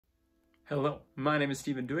Hello, my name is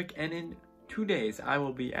Steven Duick, and in 2 days I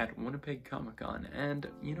will be at Winnipeg Comic Con. And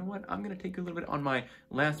you know what? I'm going to take you a little bit on my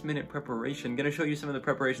last minute preparation. I'm going to show you some of the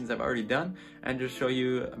preparations I've already done and just show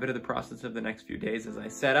you a bit of the process of the next few days as I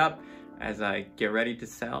set up, as I get ready to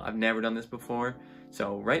sell. I've never done this before.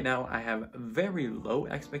 So right now I have very low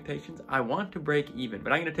expectations. I want to break even,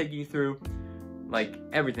 but I'm going to take you through like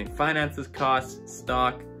everything, finances, costs,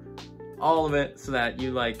 stock, all of it, so that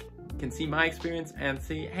you can see my experience and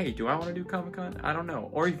see, hey, do I want to do Comic-Con? I don't know.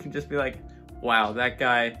 Or you can just be like, wow, that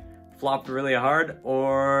guy flopped really hard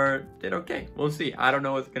or did okay. We'll see. I don't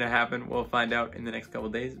know what's going to happen. We'll find out in the next couple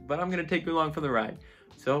days, but I'm going to take you along for the ride.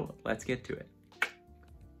 So let's get to it.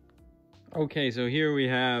 Okay, so here we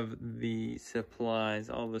have the supplies,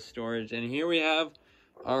 all the storage, and here we have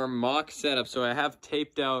our mock setup. So I have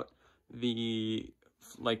taped out the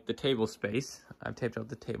table space. I've taped out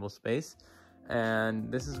the table space. And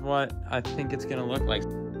this is what I think it's gonna look like.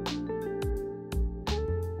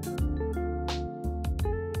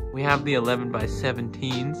 We have the 11 by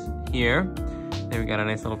 17s here. Then we got a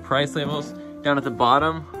nice little price labels. Down at the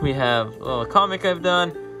bottom, we have a little comic I've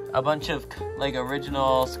done, a bunch of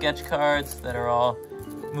original sketch cards that are all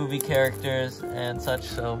movie characters and such,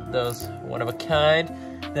 so those one of a kind.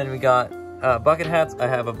 Then we got bucket hats. I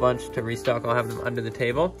have a bunch to restock. I'll have them under the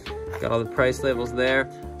table. Got all the price labels there.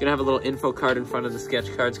 Gonna have a little info card in front of the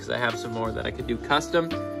sketch cards because I have some more that I could do custom.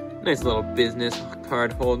 Nice little business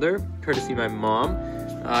card holder, courtesy my mom.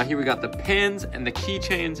 Here we got the pins and the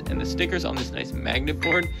keychains and the stickers on this nice magnet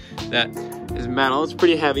board that is metal. It's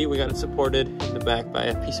pretty heavy. We got it supported in the back by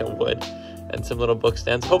a piece of wood and some little book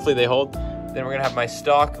stands. Hopefully they hold. Then we're gonna have my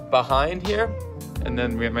stock behind here, and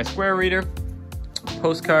then we have my square reader,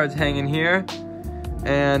 postcards hanging here,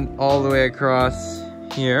 and all the way across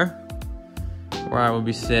here where I will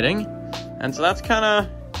be sitting. And so that's kind of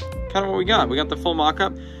what we got. We got the full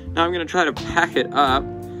mock-up. Now I'm gonna try to pack it up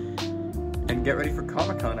and get ready for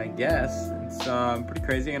Comic-Con, I guess. It's pretty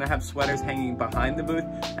crazy. I'm gonna have sweaters hanging behind the booth,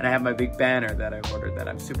 and I have my big banner that I ordered that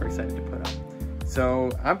I'm super excited to put up.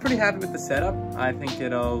 So I'm pretty happy with the setup. I think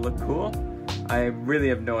it'll look cool. I really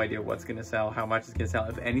have no idea what's gonna sell, how much it's gonna sell,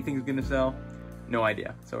 if anything's gonna sell. No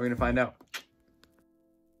idea. So we're gonna find out.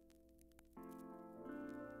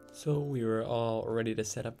 So we were all ready to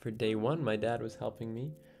set up for day one. My dad was helping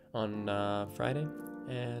me on Friday,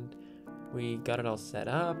 and we got it all set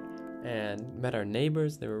up and met our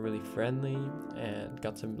neighbors. They were really friendly and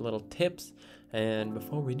got some little tips. And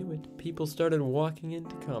before we knew it, people started walking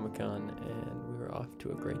into Comic-Con, and we were off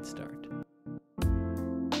to a great start.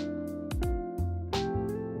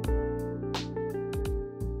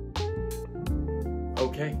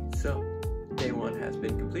 Okay, so day one has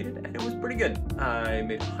been completed, and it was pretty good. I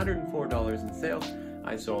made $104 in sales.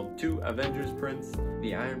 I sold 2 Avengers prints,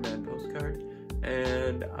 the Iron Man postcard,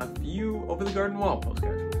 and a few Over the Garden Wall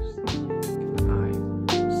postcards. I'm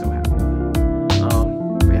so happy with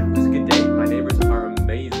that. But yeah, it was a good day. My neighbors are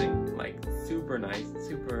amazing, super nice,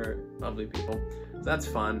 super lovely people. So that's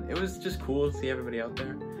fun. It was just cool to see everybody out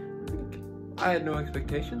there. I had no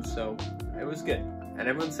expectations, so it was good. And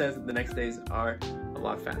everyone says that the next days are a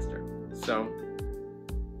lot faster. So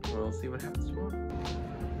we'll see what happens tomorrow.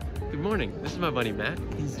 Good morning. This is my buddy Matt.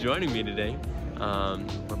 He's joining me today.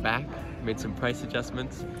 We're back. Made some price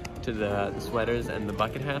adjustments to the sweaters and the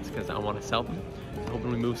bucket hats because I want to sell them.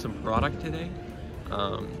 Hoping we move some product today.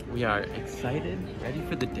 We are excited, ready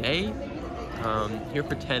for the day. Here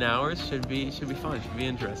for 10 hours. Should be fun. Should be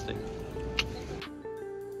interesting.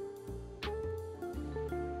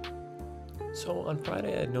 So on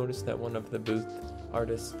Friday, I noticed that one of the booth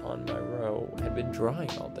artists on my row had been drawing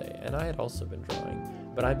all day, and I had also been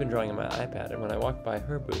drawing, but I'd been drawing on my iPad, and when I walked by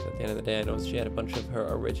her booth at the end of the day, I noticed she had a bunch of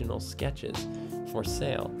her original sketches for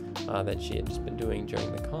sale that she had just been doing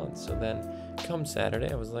during the con. So then, come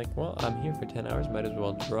Saturday, I was like, well, I'm here for 10 hours, might as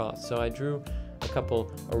well draw. So I drew a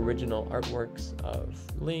couple original artworks of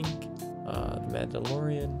Link, the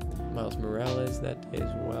Mandalorian, Miles Morales that day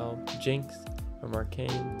as well, Jinx from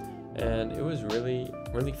Arcane. And it was really,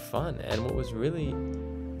 really fun. And what was really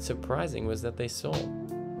surprising was that they sold.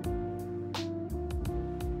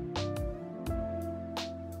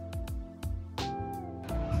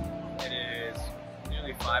 It is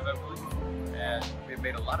nearly 5, I believe, and we've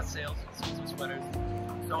made a lot of sales, sold some sweaters.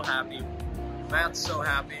 I'm so happy. Matt's so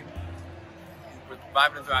happy. We're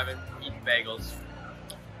vibing and thriving, eating bagels.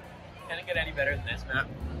 Can it get any better than this, Matt?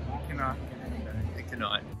 It cannot get any better. It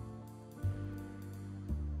cannot.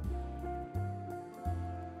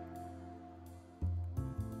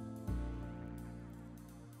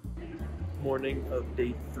 Morning of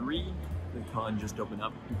day 3. The con just opened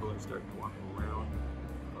up. People are starting to walk around.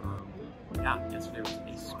 yeah, yesterday was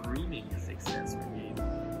a screaming success. We made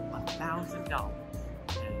 $1,000.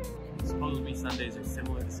 And supposedly Sundays are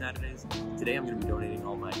similar to Saturdays. Today I'm going to be donating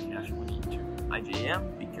all my cash money to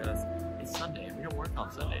IJM because it's Sunday and we don't work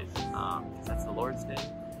on Sundays because that's the Lord's Day.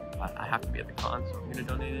 But I have to be at the con, so I'm going to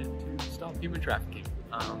donate it to stop human trafficking.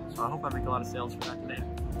 So I hope I make a lot of sales for that today.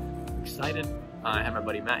 I'm excited. I had my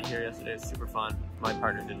buddy Matt here yesterday. It's super fun. My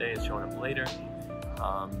partner today is showing up later. It's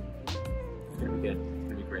going to be good. It's going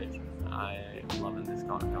to be great. I'm loving this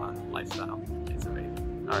Comic-Con lifestyle. It's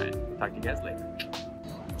amazing. Alright, talk to you guys later.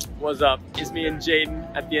 What's up? It's me and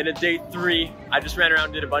Jaden at the end of day 3. I just ran around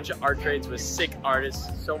and did a bunch of art trades with sick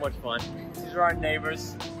artists. So much fun. These are our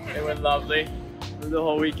neighbors. They were lovely. The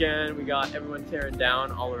whole weekend, we got everyone tearing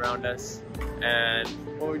down all around us. And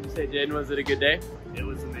what would you say, Jaden? Was it a good day? It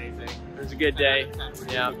was amazing. It was a good day.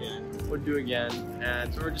 Yeah, we'll do again.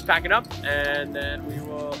 And so we're just packing up, and then we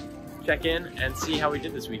will check in and see how we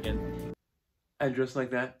did this weekend. And just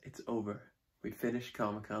like that, it's over. We finished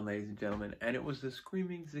Comic-Con, ladies and gentlemen, and it was a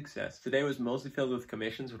screaming success. Today was mostly filled with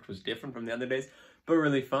commissions, which was different from the other days, but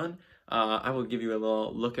really fun. I will give you a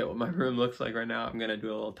little look at what my room looks like right now. I'm gonna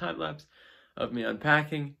do a little time lapse of me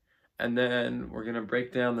unpacking, and then we're gonna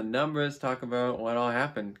break down the numbers, talk about what all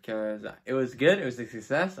happened, because it was good, it was a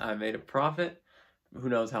success, I made a profit. Who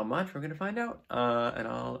knows how much, we're gonna find out, and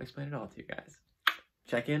I'll explain it all to you guys.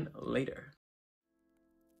 Check in later.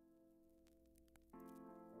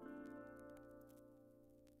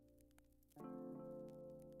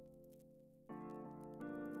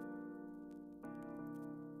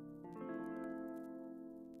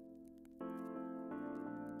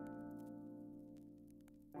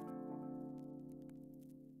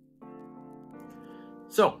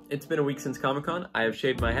 So, it's been a week since Comic-Con. I have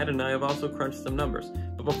shaved my head and I have also crunched some numbers.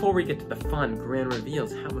 But before we get to the fun, grand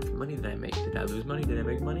reveals, how much money did I make? Did I lose money? Did I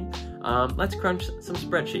make money? Let's crunch some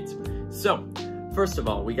spreadsheets. So, first of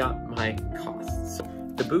all, we got my costs. So,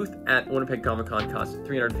 the booth at Winnipeg Comic-Con cost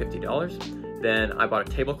 $350. Then I bought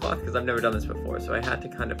a tablecloth because I've never done this before, so I had to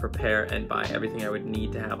kind of prepare and buy everything I would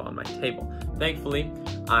need to have on my table. Thankfully,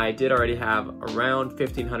 I did already have around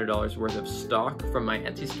 $1,500 worth of stock from my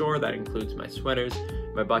Etsy store. That includes my sweaters,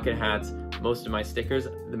 my bucket hats, most of my stickers.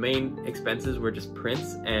 The main expenses were just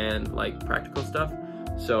prints and like practical stuff.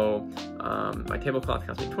 So my tablecloth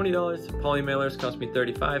cost me $20, poly mailers cost me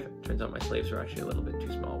 $35. Turns out my sleeves were actually a little bit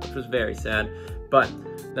too small, which was very sad. But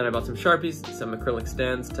then I bought some Sharpies, some acrylic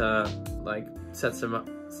stands to like set some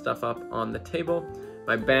stuff up on the table.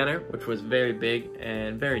 My banner, which was very big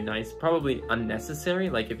and very nice, probably unnecessary.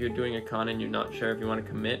 Like if you're doing a con and you're not sure if you want to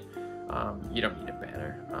commit, you don't need a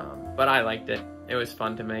banner. But I liked it. It was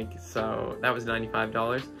fun to make, so that was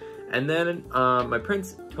 $95. And then my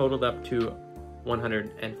prints totaled up to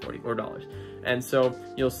 $144. And so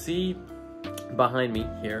you'll see behind me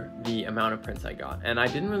here the amount of prints I got. And I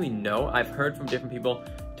didn't really know. I've heard from different people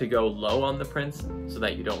to go low on the prints so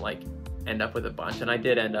that you don't like end up with a bunch, and I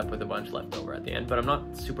did end up with a bunch left over at the end, but I'm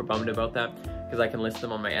not super bummed about that because I can list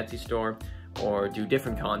them on my Etsy store or do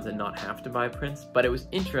different cons and not have to buy prints. But it was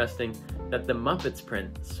interesting that the Muppets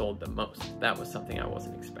print sold the most. That was something I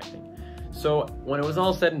wasn't expecting. So when it was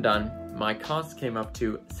all said and done, my costs came up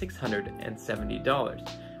to $670,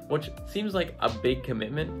 which seems like a big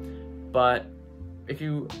commitment, but if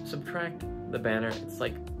you subtract the banner, it's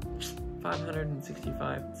like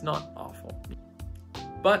 $565. It's not awful.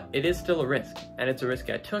 But it is still a risk, and it's a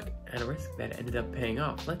risk I took, and a risk that ended up paying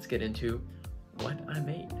off. Let's get into what I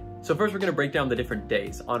made. So first we're gonna break down the different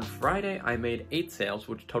days. On Friday, I made 8 sales,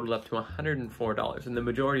 which totaled up to $104, and the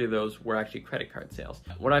majority of those were actually credit card sales.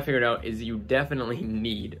 What I figured out is you definitely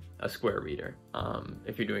need a Square reader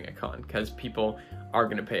if you're doing a con, because people are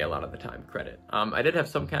gonna pay a lot of the time credit. I did have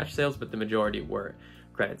some cash sales, but the majority were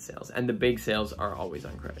credit sales, and the big sales are always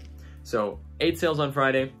on credit. So 8 sales on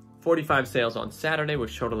Friday, 45 sales on Saturday,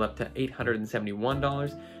 which totaled up to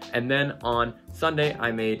 $871. And then on Sunday,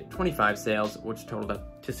 I made 25 sales, which totaled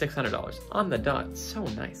up to $600 on the dot. So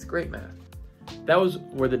nice, great math. Those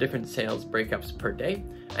were the different sales breakups per day.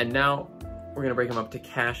 And now we're gonna break them up to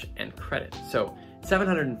cash and credit. So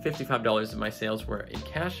 $755 of my sales were in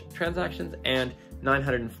cash transactions and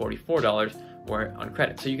 $944 were on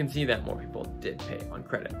credit. So you can see that more people did pay on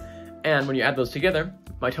credit. And when you add those together,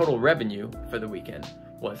 my total revenue for the weekend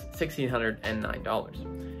was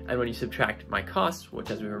 $1,609. And when you subtract my costs,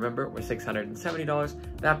 which as we remember were $670,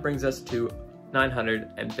 that brings us to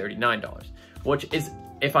 $939, which is,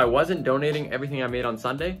 if I wasn't donating everything I made on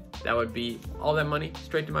Sunday, that would be all that money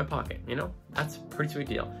straight to my pocket, you know? That's a pretty sweet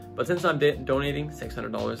deal. But since I'm donating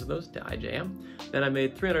 $600 of those to IJM, then I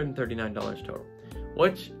made $339 total,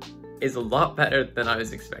 which is a lot better than I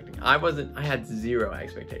was expecting. I had zero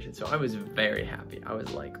expectations, so I was very happy. I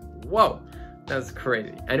was like, whoa, that's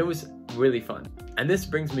crazy. And it was really fun. And this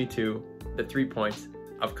brings me to the 3 points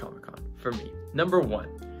of Comic-Con for me. Number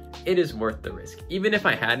 1, it is worth the risk. Even if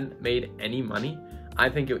I hadn't made any money, I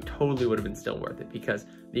think it totally would have been still worth it, because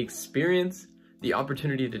the experience, the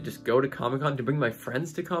opportunity to just go to Comic-Con, to bring my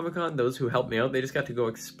friends to Comic-Con, those who helped me out, they just got to go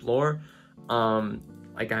explore.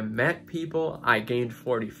 Like, I met people, I gained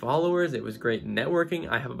 40 followers, it was great networking.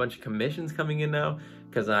 I have a bunch of commissions coming in now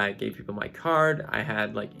because I gave people my card. I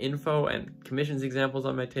had like info and commissions examples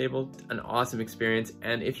on my table. An awesome experience,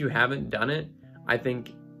 and if you haven't done it, I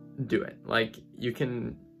think do it. Like, you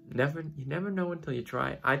never know until you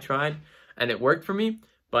try. I tried and it worked for me,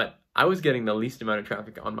 but I was getting the least amount of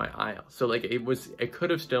traffic on my aisle. So like, it could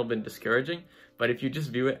have still been discouraging, but if you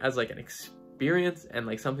just view it as like an experience and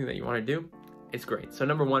like something that you want to do, it's great. So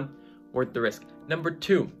number 1, worth the risk. Number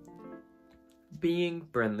 2, being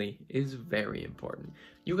friendly is very important.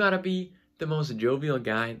 You gotta be the most jovial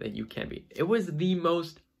guy that you can be. It was the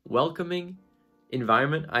most welcoming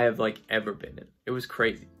environment I have like ever been in. It was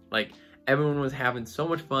crazy. Like, everyone was having so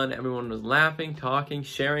much fun. Everyone was laughing, talking,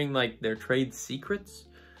 sharing like their trade secrets,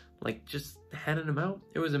 like just handing them out.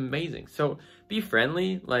 It was amazing. So be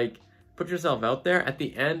friendly, like, put yourself out there. At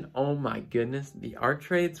the end, oh my goodness, the art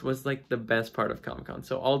trades was like the best part of Comic-Con.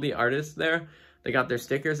 So all the artists there, they got their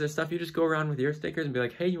stickers, their stuff. You just go around with your stickers and be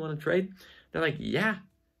like, hey, you want to trade? They're like, yeah.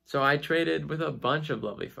 So I traded with a bunch of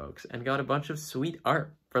lovely folks and got a bunch of sweet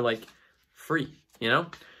art for like free, you know?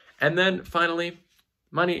 And then finally,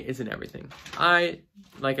 money isn't everything.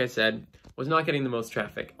 Like I said, was not getting the most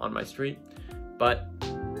traffic on my street, but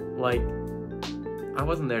like, I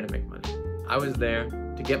wasn't there to make money. I was there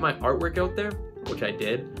to get my artwork out there, which I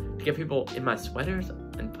did, to get people in my sweaters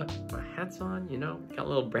and put my hats on, you know, got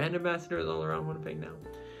little brand ambassadors all around Winnipeg now,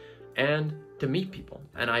 and to meet people.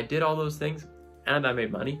 And I did all those things, and I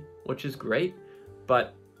made money, which is great,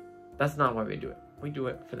 but that's not why we do it. We do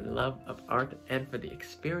it for the love of art and for the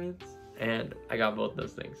experience, and I got both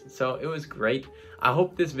those things. So it was great. I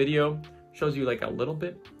hope this video shows you like a little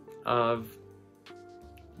bit of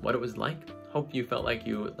what it was like. Hope you felt like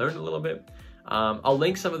you learned a little bit. I'll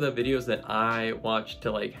link some of the videos that I watched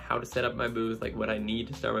to like how to set up my booth, like what I need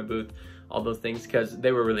to start my booth, all those things, because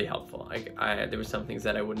they were really helpful. There were some things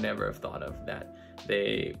that I would never have thought of that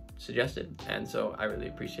they suggested, and so I really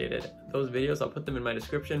appreciated those videos. I'll put them in my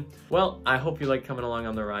description. Well, I hope you like coming along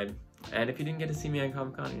on the ride, and if you didn't get to see me on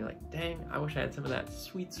Comic-Con and you're like, dang, I wish I had some of that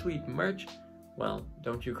sweet, sweet merch, well,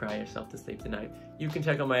 don't you cry yourself to sleep tonight. You can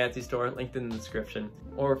check out my Etsy store, linked in the description,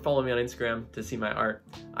 or follow me on Instagram to see my art.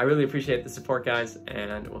 I really appreciate the support, guys,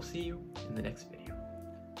 and we'll see you in the next video.